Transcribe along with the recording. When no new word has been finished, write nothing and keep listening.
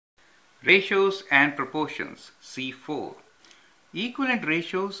Ratios and proportions, C4. Equivalent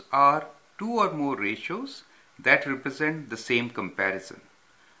ratios are two or more ratios that represent the same comparison.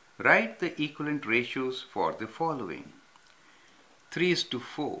 Write the equivalent ratios for the following.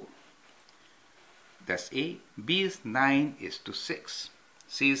 3:4. That's A. B is 9:6.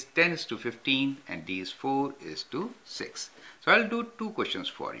 C is 10:15 and D is 4:6. So I'll do two questions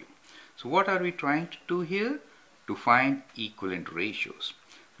for you. So what are we trying to do here? To find equivalent ratios.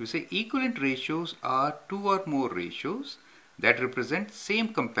 We say equivalent ratios are two or more ratios that represent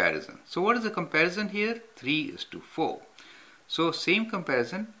same comparison. So what is the comparison here? 3:4. So same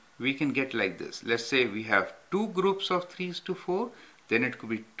comparison we can get like this. Let's say we have two groups of 3:4, then it could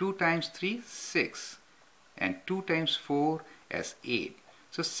be 2 times 3, 6, and 2 times 4 as 8.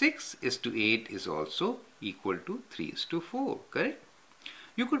 So 6:8 is also equal to 3:4, correct?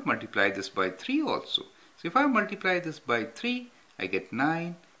 You could multiply this by 3 also. So if I multiply this by 3, I get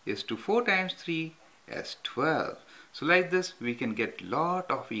 9:4 times 3 as 12. So like this we can get lot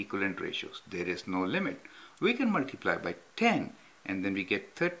of equivalent ratios. There is no limit. We can multiply by 10 and then we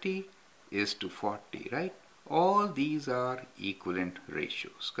get 30:40, right? All these are equivalent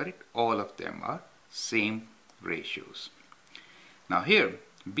ratios, correct? All of them are same ratios. Now here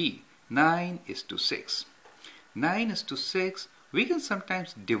B, 9:6. 9:6 we can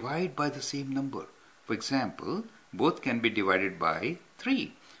sometimes divide by the same number. For example, both can be divided by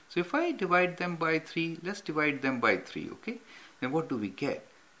 3. So if I divide them by 3, let's divide them by 3, okay? Then what do we get?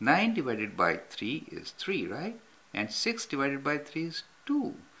 9 divided by 3 is 3, right? And 6 divided by 3 is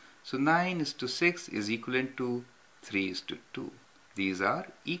 2. So 9:6 is equivalent to 3:2. These are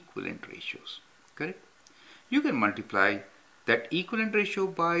equivalent ratios, correct? You can multiply that equivalent ratio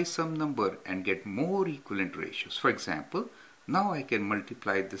by some number and get more equivalent ratios. For example, now I can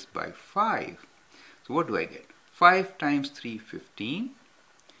multiply this by 5. So what do I get? 5 times 3, 15,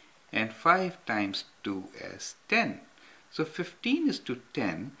 and 5 times 2 as 10. So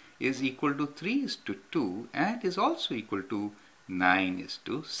 15:10 is equal to 3:2 and is also equal to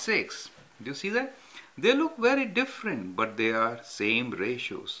 9:6. Do you see that? They look very different, but they are same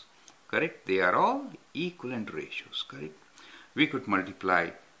ratios, correct? They are all equivalent ratios, correct? We could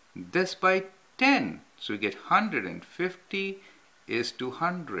multiply this by 10. So we get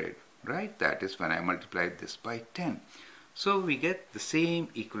 150:100, right? That is when I multiply this by 10. So we get the same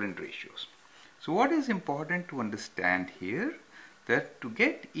equivalent ratios. So what is important to understand here? That to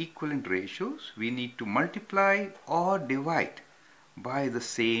get equivalent ratios, we need to multiply or divide by the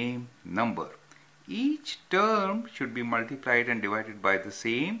same number. Each term should be multiplied and divided by the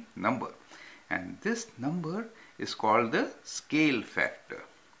same number. And this number is called the scale factor,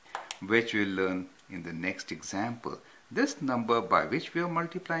 which we'll learn in the next example. This number by which we are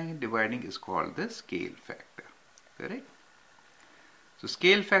multiplying and dividing is called the scale factor, correct? So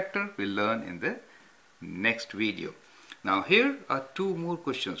scale factor we'll learn in the next video. Now here are two more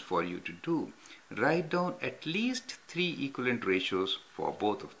questions for you to do. Write down at least 3 equivalent ratios for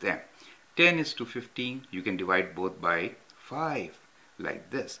both of them. 10:15, you can divide both by 5 like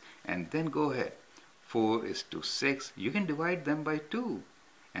this, and then go ahead. 4:6, you can divide them by 2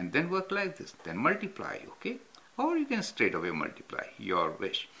 and then work like this, then multiply, okay? Or you can straight away multiply, your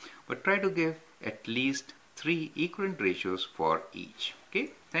wish. But try to give at least 3 equivalent ratios for each,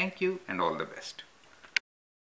 okay? Thank you and all the best.